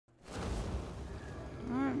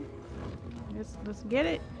Let's get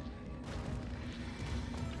it.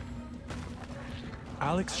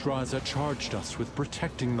 Alexstrasza charged us with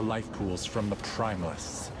protecting the life pools from the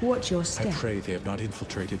primalists. Watch your I step. pray they have not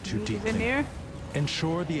infiltrated too In deeply. here.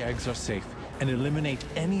 Ensure the eggs are safe and eliminate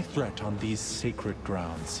any threat on these sacred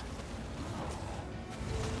grounds.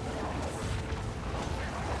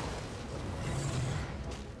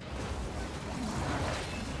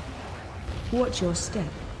 Watch your step.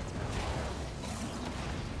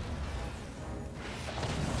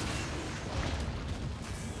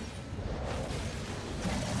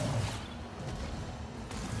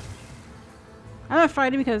 I'm not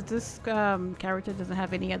fighting because this character doesn't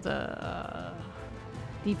have any other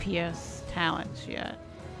DPS talents yet.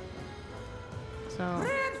 So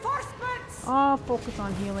Reinforcements! I'll focus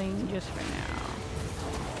on healing just for now.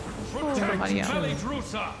 Let's pull somebody else.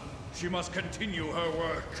 Drusa! She must continue her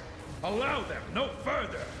work. Allow them no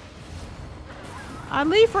further. I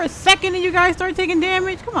leave for a second and you guys start taking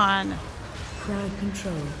damage? Come on. Crowd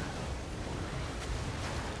control.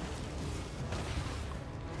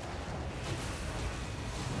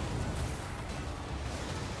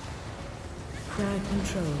 Crowd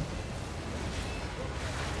control.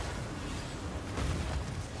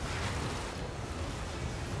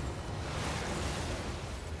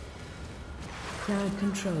 Crowd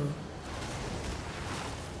control.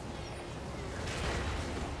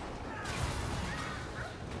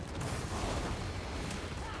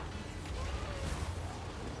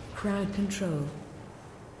 Crowd control.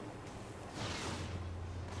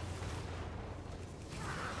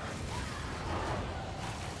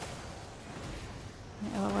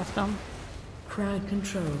 LOS them. Crowd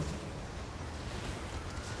control.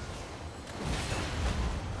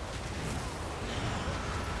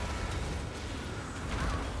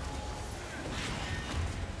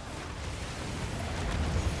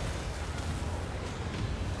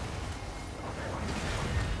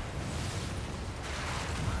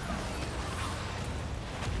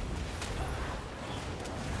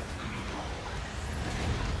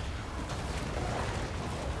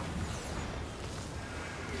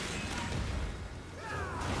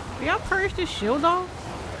 Y'all purged his shield off?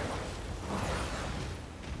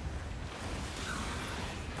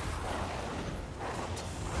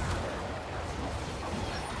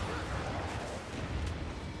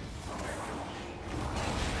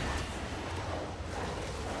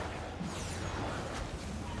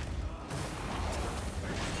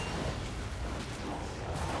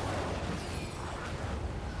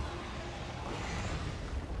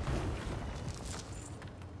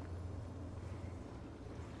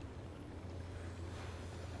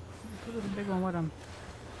 There's a big one with him.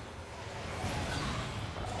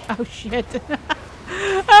 Oh shit.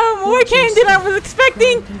 Oh, more came than I was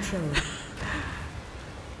expecting. Control.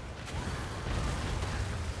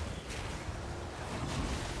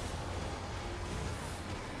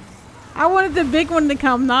 I wanted the big one to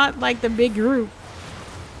come, not like the big group.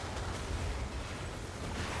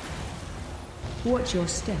 Watch your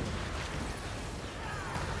step.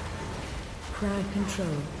 Crowd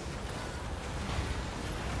control.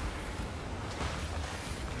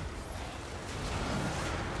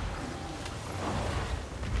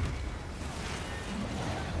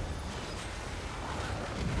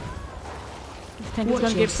 Tank is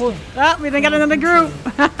gonna get pulled. Oh, we done got another group.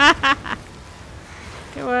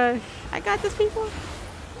 Okay, I got this, people.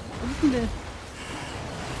 Listen to.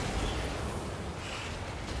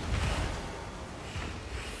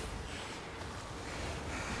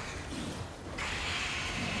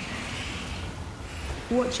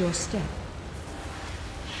 Watch your step.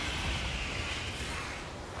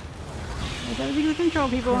 Everything's under control,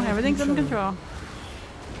 people. Everything's under control.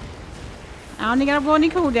 I don't think I blow any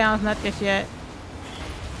cooldowns, not just yet.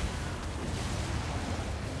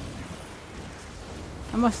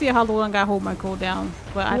 I'm gonna see how long I hold my cooldown,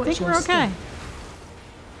 but I think we're okay.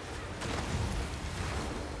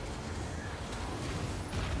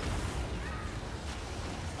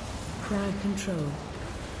 Crowd control.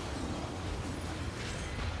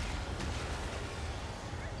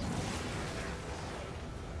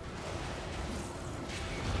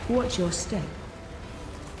 Watch your step.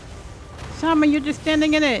 Simon, you're just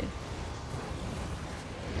standing in it.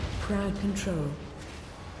 Crowd control.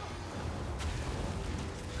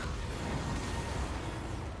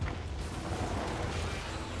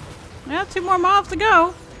 Well, 2 more mobs to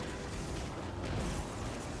go.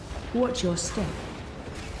 Watch your step.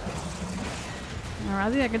 Alright,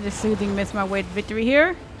 I think I can just soothing miss my way to victory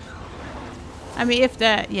here. I mean, if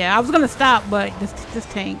that, yeah, I was gonna stop, but this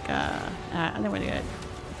tank, I think we're good.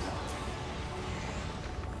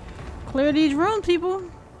 Clear these rooms, people.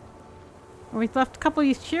 We left a couple of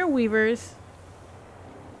these cheer weavers.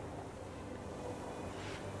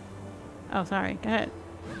 Oh, sorry. Go ahead.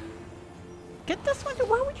 Get this one.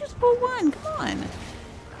 Why would you just pull one? Come on.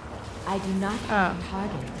 I do not have a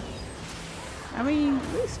target. I mean,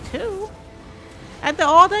 at least two. At the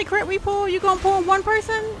all-day crit we pull, you gonna pull one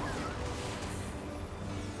person?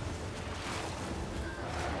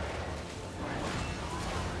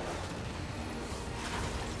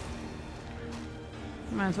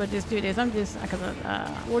 Might as well just do this.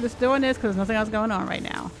 We're just doing this because nothing else going on right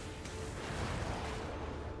now.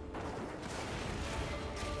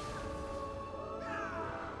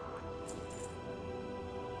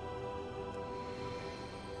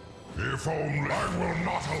 If only I will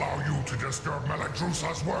not allow you to disturb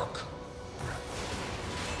Meladrusa's work.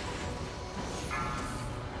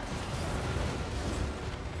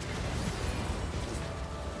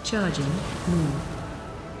 Charging. Move.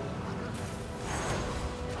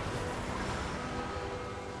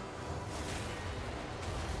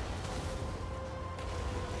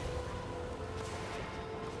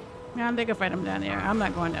 Yeah, they can fight him down there. I'm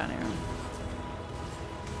not going down there.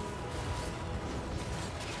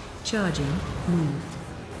 Charging. Move.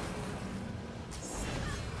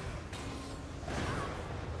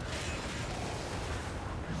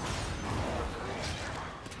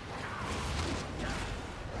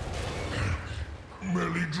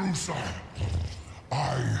 Meladrusa,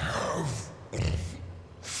 I have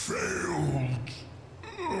failed.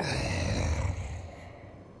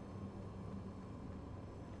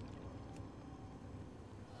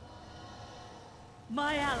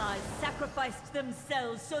 My allies sacrificed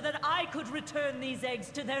themselves so that I could return these eggs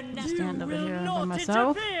to their nest. Stand over You here will by not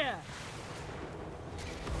myself. interfere.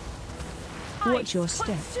 Watch your I step.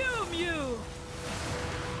 consume you.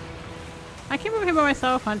 I came over here by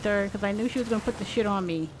myself, Hunter, because I knew she was gonna put the shit on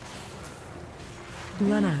me.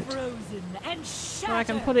 Run out. Frozen and So I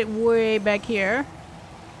can shattered. put it way back here.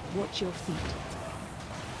 Watch your feet.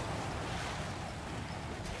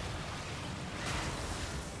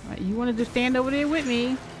 Right, you want to just stand over there with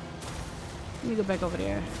me? Let me go back over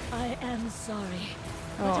there. I am sorry.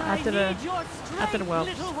 Oh, but after I the need your after the strength,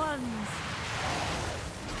 whelps. little ones.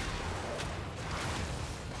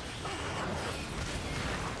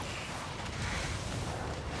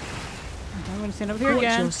 I'm gonna stand over here Watch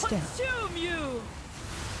again. your step. Consume you.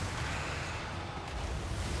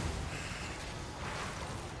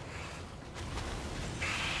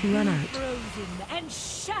 Run out. Frozen and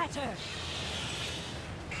shattered.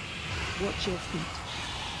 Watch your feet.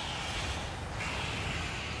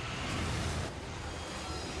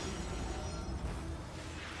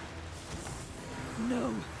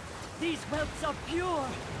 No, these whelps are pure.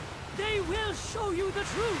 They will show you the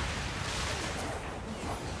truth.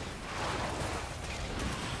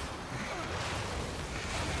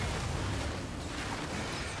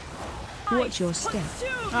 Watch your step. Consume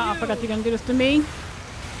Oh, I you. forgot you're gonna do this to me.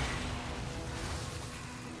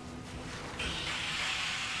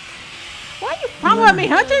 Why are you following me,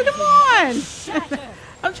 Hunter? Come on! Shattered.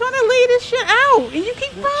 I'm trying to lead this shit out, and you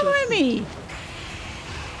keep following me.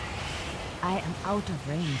 I am out of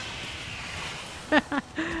range.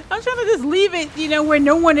 I'm trying to just leave it, where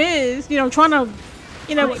no one is. Trying to,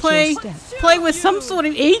 Watch play your step. play with some sort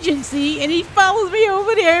of agency, and he follows me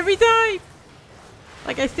over there every time.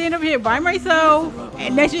 Like I stand over here by myself,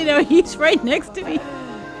 and next you know he's right next to me.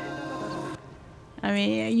 I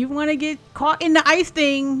mean, you want to get caught in the ice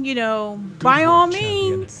thing, by Good all work,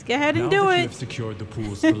 champion. means, go ahead and Now do that you it. have secured the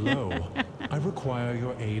pools below, I require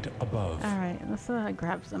your aid above. All right, let's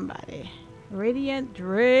grab somebody. Radiant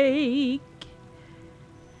Drake.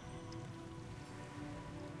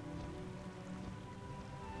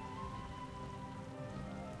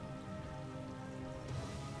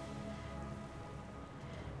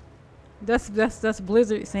 That's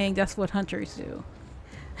Blizzard saying that's what hunters do.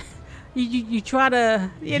 You try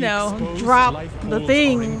to, exposed drop life the pools are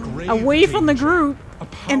thing in grave away from the danger. group, A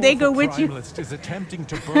and they go powerful with you. primalist is attempting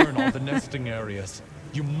to burn all the nesting areas.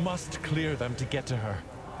 You must clear them to get to her.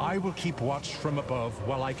 I will keep watch from above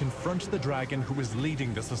while I confront the dragon who is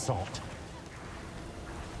leading this assault.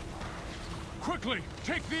 Quickly,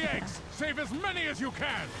 take the eggs. Save as many as you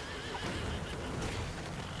can.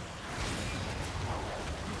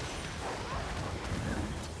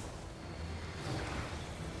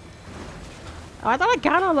 Oh, I thought I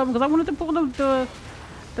got all of them because I wanted to pull the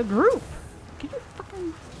group. Can you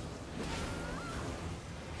fucking...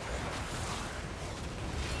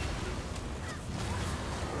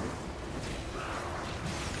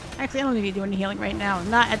 Actually, I don't need to do any healing right now.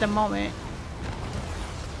 Not at the moment.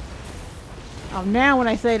 Oh, now when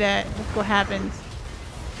I say that, look what happens.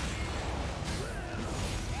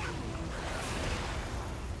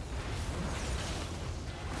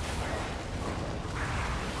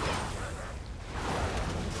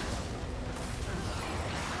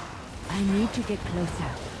 need to get closer.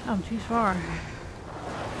 I'm too far.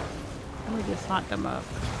 Let me just hot them up.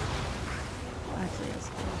 Actually, it's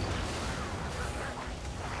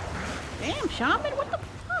damn, Shaman, what the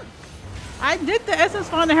fuck? I did the essence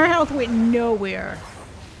font and her health went nowhere.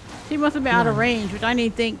 She must have been out of range, which I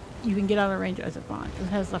didn't think you can get out of range of essence font. It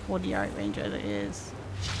has a 40-yard range as it is.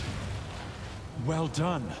 Well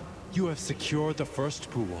done. You have secured the first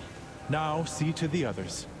pool. Now see to the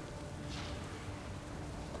others.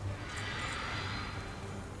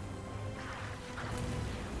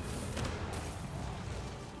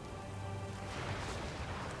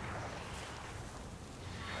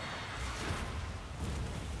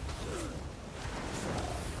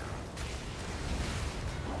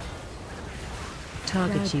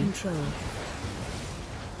 Target Crowd you. control.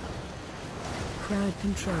 Crowd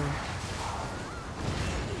control.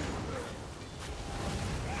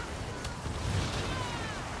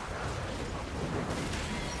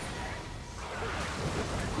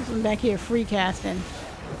 This one back here free casting.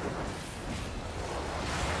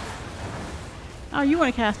 Oh, you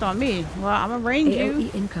want to cast on me? Well, I'm gonna range you,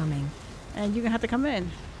 AOE incoming. and you're gonna have to come in.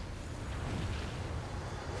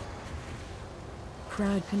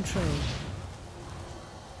 Crowd control.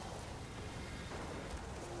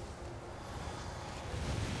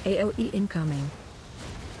 AOE incoming.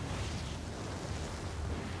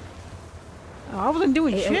 Oh, I wasn't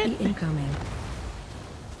doing AOE shit. incoming.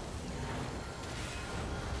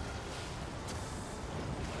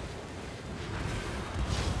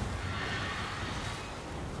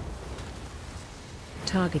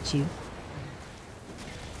 Target you.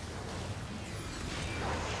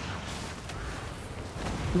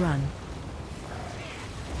 Run.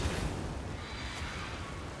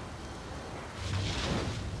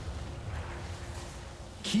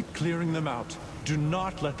 Keep clearing them out. Do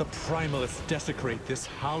not let the Primalists desecrate this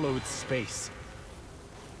hallowed space.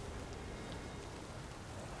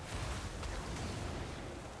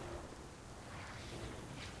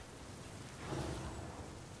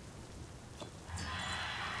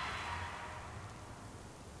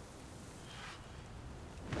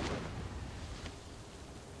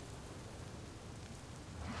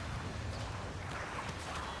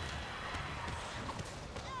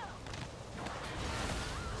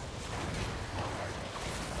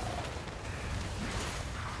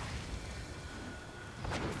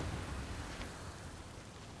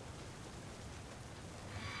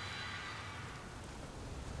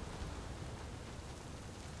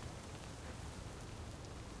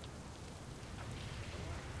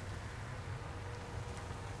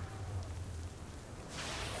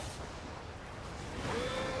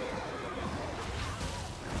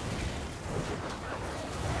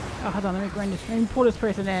 Oh, hold on, let me grind this. Let me pull this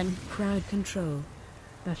person in. Crowd control.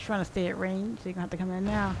 That's trying to stay at range, so you're gonna have to come in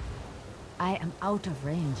now. I am out of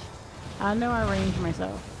range. I know I ranged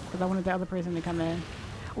myself because I wanted the other person to come in.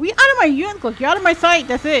 We out of my unit. Look, you're out of my sight.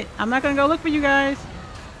 That's it. I'm not gonna go look for you guys.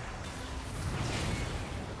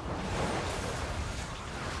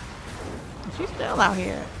 She's still out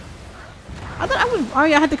here. I thought I was. Oh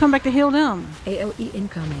yeah, I had to come back to heal them. AOE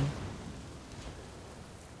incoming.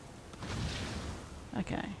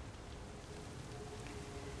 Okay.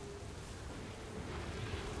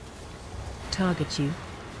 Target you.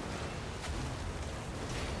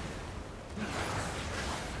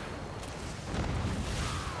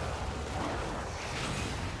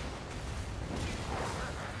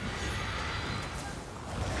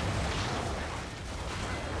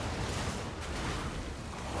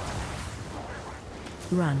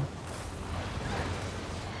 Run.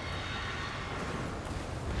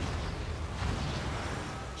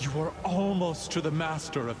 You are almost to the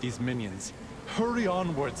master of these minions. Hurry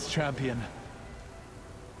onwards, champion.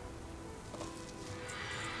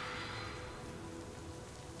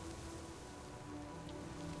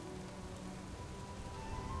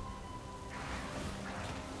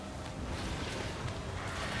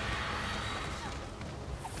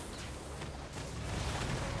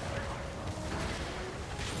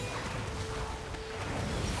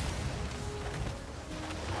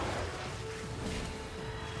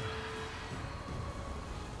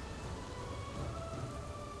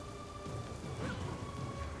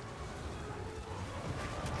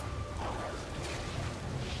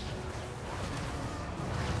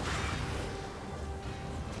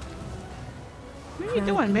 What are you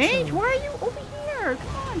doing, mage? Why are you over here?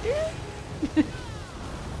 Come on, dude.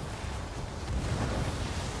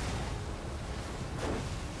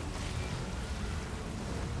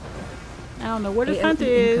 I don't know where this AOE hunter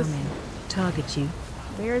is. incoming. Target you.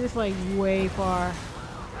 They're just like way far.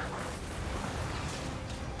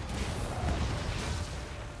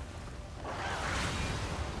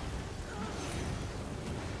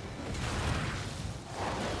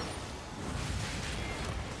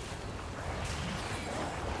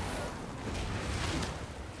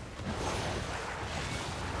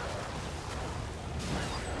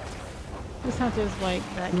 hunter's like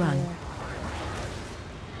back Run. here.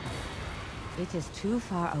 It is too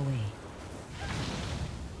far away.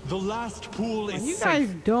 The last pool is You safe.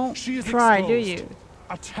 guys don't She is try, do exposed. you?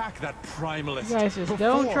 Attack that primalist You guys just before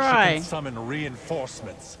don't she try. can summon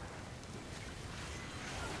reinforcements.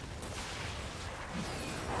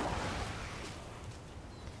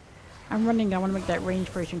 I'm running. I want to make that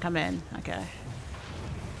range person come in. Okay.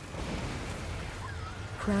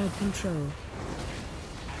 Crowd control.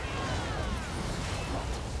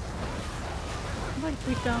 Like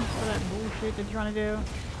freak down for that bullshit that you're trying to do.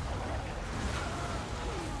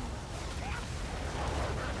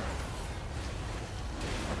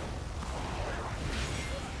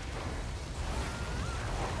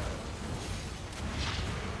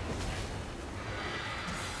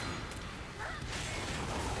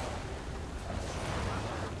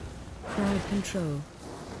 Crowd control.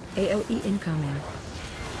 AOE incoming.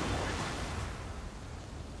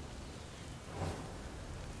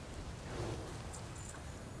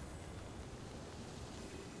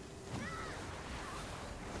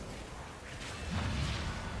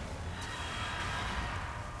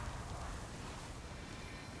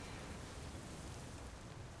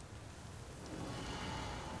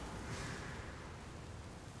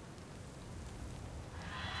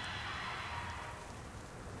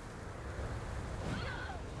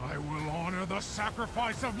 I will honor the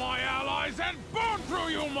sacrifice of my allies and burn through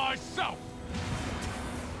you myself!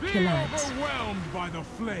 Be Collapse. overwhelmed by the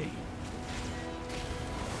flame!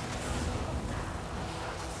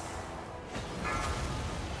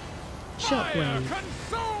 Fire, Shockwave.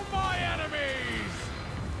 consume my enemies!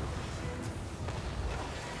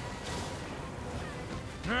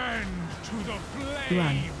 End to the flame!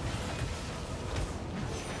 Run.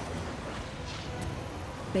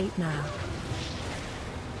 Bait now.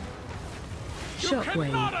 You Shockwave.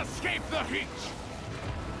 cannot escape the heat!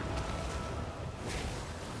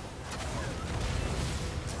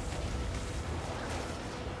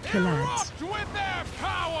 Collapse. Erupt with their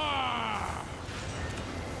power!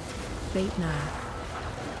 Bait now.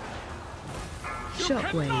 You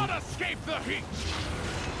Shockwave. cannot escape the heat!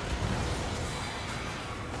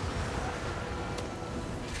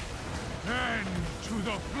 End to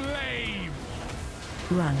the flame!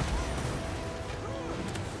 Run.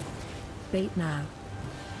 Bait now.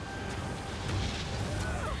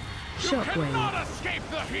 You Shockwave. cannot escape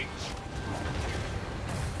the heat!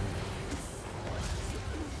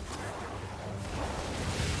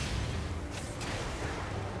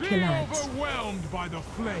 Be Collapse. overwhelmed by the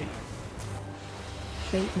flame!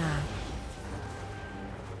 Bait now.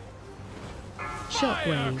 Fire,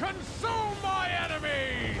 Shockwave. consume my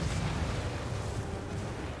enemies!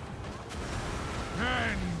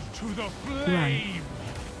 End to the flame!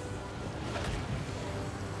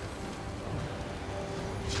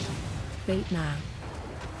 Bait now.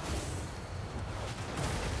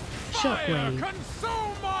 Fire, Shockwave.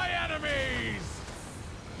 consume my enemies!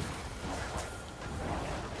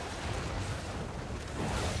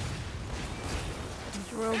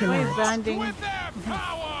 Roll Collapse. banding. With their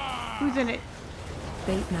power! Who's in it?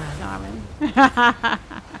 Bait now. Shaman. Fire,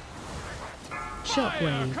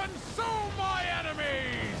 Shockwave. consume my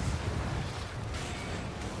enemies!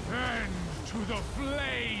 End to the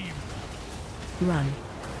flame! Run.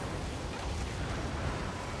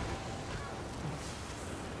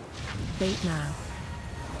 Bait now.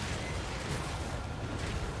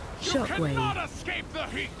 You Shockwave. cannot escape the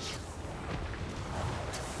heat!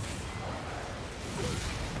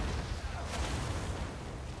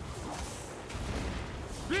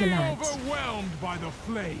 Be Collapse. overwhelmed by the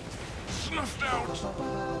flame! Snuffed out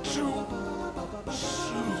too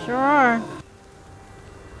soon! Sure.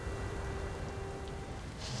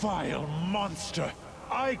 Vile monster!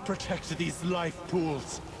 I protected these life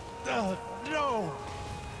pools. No!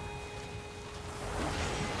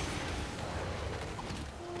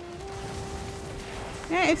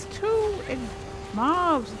 Yeah, it's two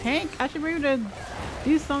mobs. Tank, I should be able to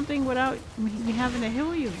do something without me having to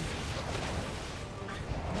heal you.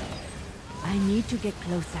 I need to get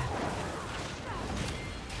closer.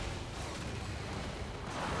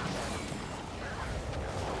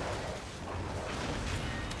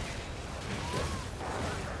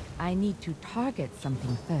 I need to target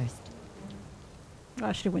something first. Oh,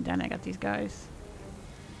 I should have went down and got these guys.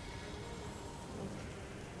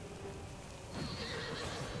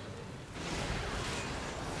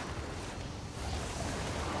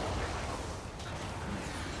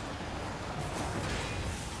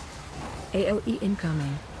 AOE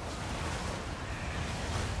incoming.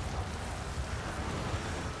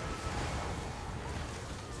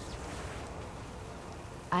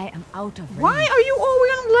 I am out of range. Why are you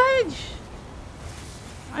always on the ledge?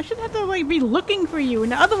 I should have to like be looking for you.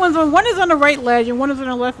 And the other ones, one is on the right ledge and one is on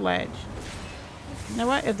the left ledge. You know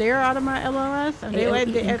what? If they're out of my LOS, if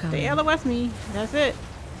they LOS me, that's it.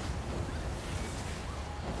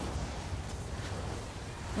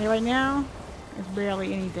 And right now, it's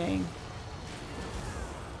barely anything.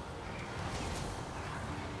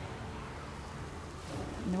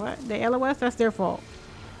 You know what? They LOS, that's their fault.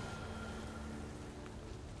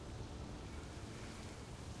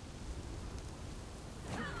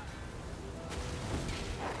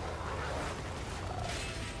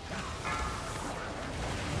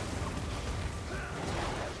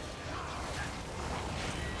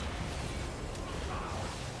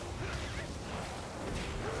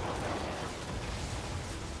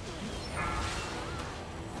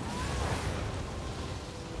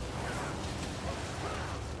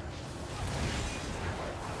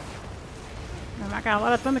 I got a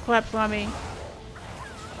lot of thunderclaps on me.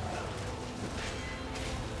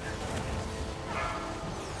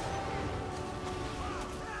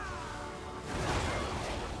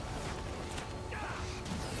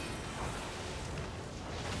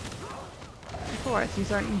 Of course, you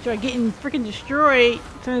start getting freaking destroyed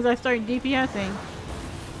as soon as I start DPSing.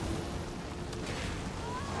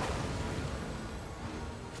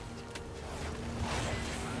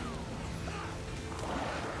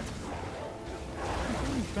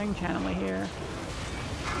 String channeler here.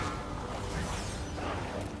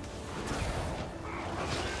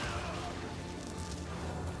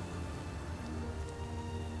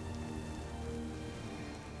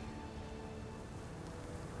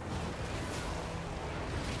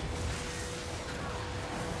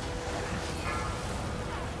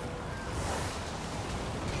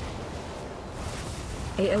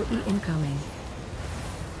 AOE incoming.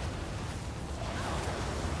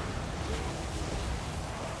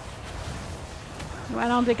 Well, I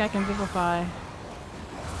don't think I can vivify. I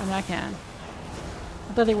mean, I can.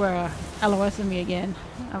 I thought they were LOSing me again.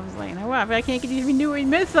 I was like, you know what? If I can't get these renewing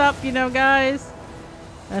myths up, you know, guys.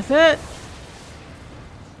 That's it.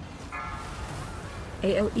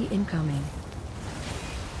 AOE incoming.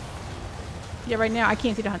 Yeah, right now I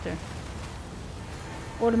can't see the hunter.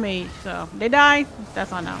 Or the mage, so they die.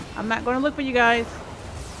 That's on them. I'm not going to look for you guys.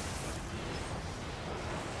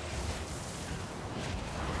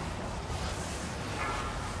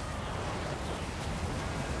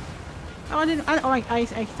 Oh, I didn't.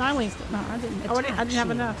 I silenced. No, I didn't. Oh, I didn't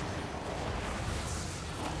have enough.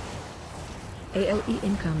 AOE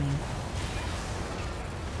incoming.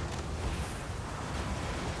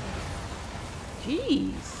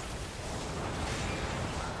 Jeez.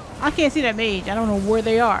 I can't see that mage. I don't know where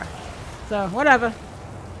they are. So, whatever.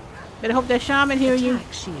 Better hope that shaman hear you.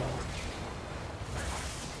 Shield.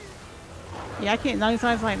 Yeah, I can't. Night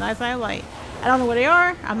side light. Night side light. I don't know where they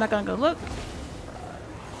are. I'm not gonna go look.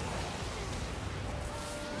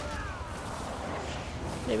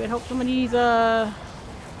 They better hope some of these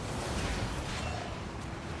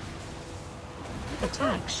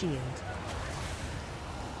Attack shield.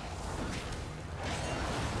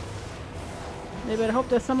 They better hope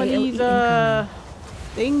that some of AOE these incoming.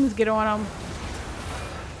 things get on them.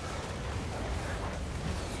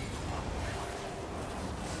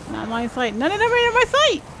 Not line of sight. None of them are in my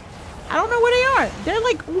sight. I don't know where they are. They're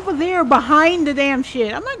like over there behind the damn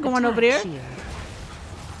shit. I'm not going over there. Shield.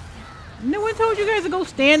 No one told you guys to go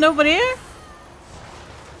stand over there.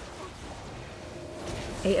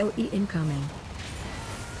 AOE incoming.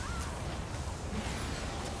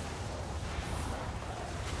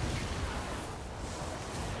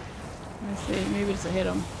 Let's see. Maybe it's a hit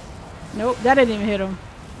him. Nope, that didn't even hit him.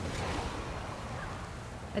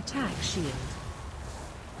 Attack shield.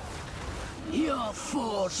 Your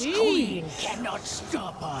false Jeez. queen cannot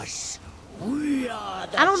stop us. We are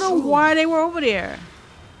the I don't know truth. why they were over there.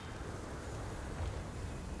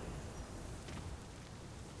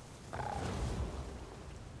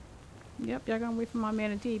 Yep, y'all gonna wait for my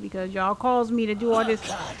manatee because y'all calls me to do all this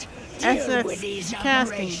God, deal with SS these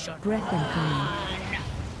casting. aberrations. Breath incoming.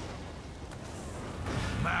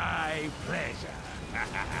 My pleasure.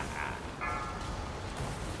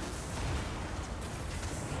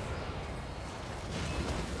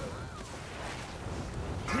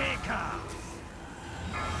 Take off.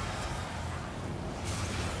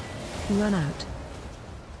 Run out.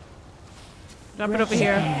 Drop it over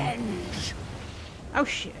here. Revenge. Oh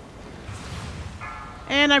shit.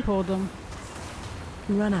 And I pulled them.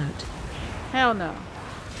 Run out. Hell no.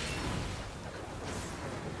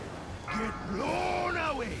 Get blown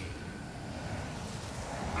away.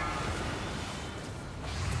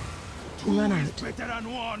 Run Two is out. better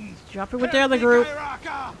than one. Drop it with the other group.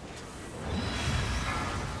 Piraka.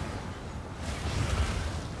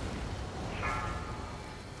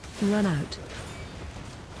 Run out.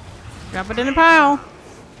 Drop it in the pile.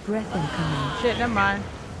 Breath incoming. Shit, never mind.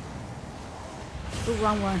 Ooh,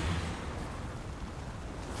 wrong one.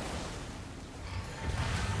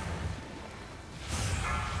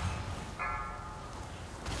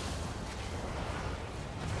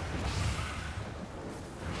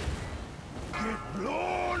 Get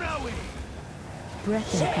blown away!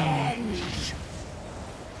 Breath incoming.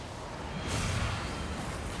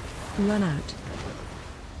 Run out.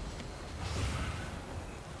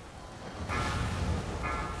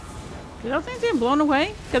 Did those things get blown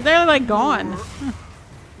away? Because they're like gone.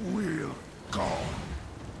 We'll go.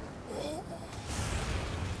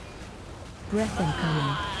 Breath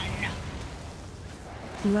incoming.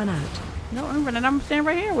 Run out. No, I'm running. I'm standing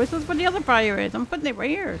right here. Where's supposed to put the other fire is? I'm putting it right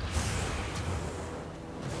here.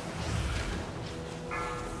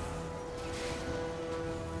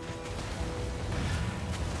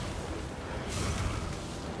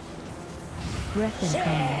 Breath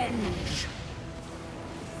incoming.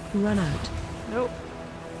 Run out. Nope.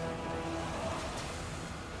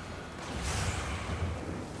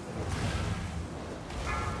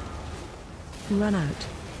 Run out.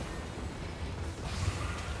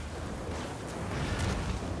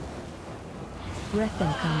 Breath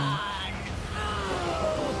incoming.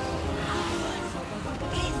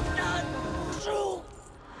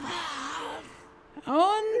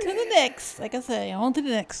 On to the next. Like I say, on to the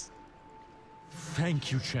next.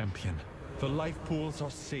 Thank you, champion. The life pools are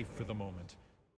safe for the moment.